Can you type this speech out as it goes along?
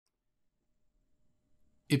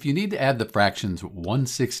If you need to add the fractions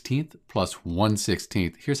 1/16 plus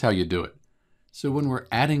 1/16, here's how you do it. So when we're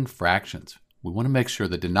adding fractions, we want to make sure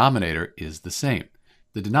the denominator is the same.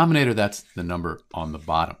 The denominator, that's the number on the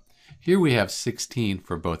bottom. Here we have 16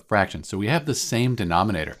 for both fractions, so we have the same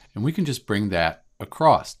denominator, and we can just bring that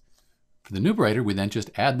across. For the numerator, we then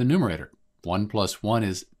just add the numerator. 1 plus 1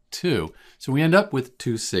 is 2, so we end up with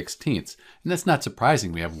 2/16. And that's not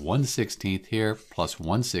surprising. We have 1/16 here plus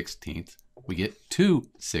 1/16. We get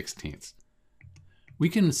 2/16. We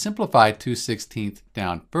can simplify 2/16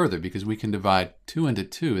 down further because we can divide 2 into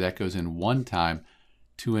 2. That goes in 1 time.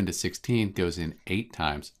 2 into 16 goes in 8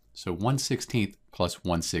 times. So 1/16 plus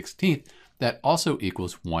 1/16, that also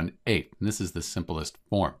equals 1/8. And this is the simplest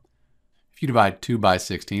form. If you divide 2 by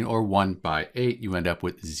 16 or 1 by 8, you end up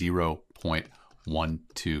with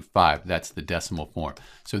 0.125. That's the decimal form.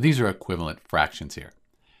 So these are equivalent fractions here.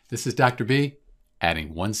 This is Dr. B,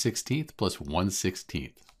 adding 1/16 plus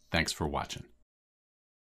 1/16. Thanks for watching.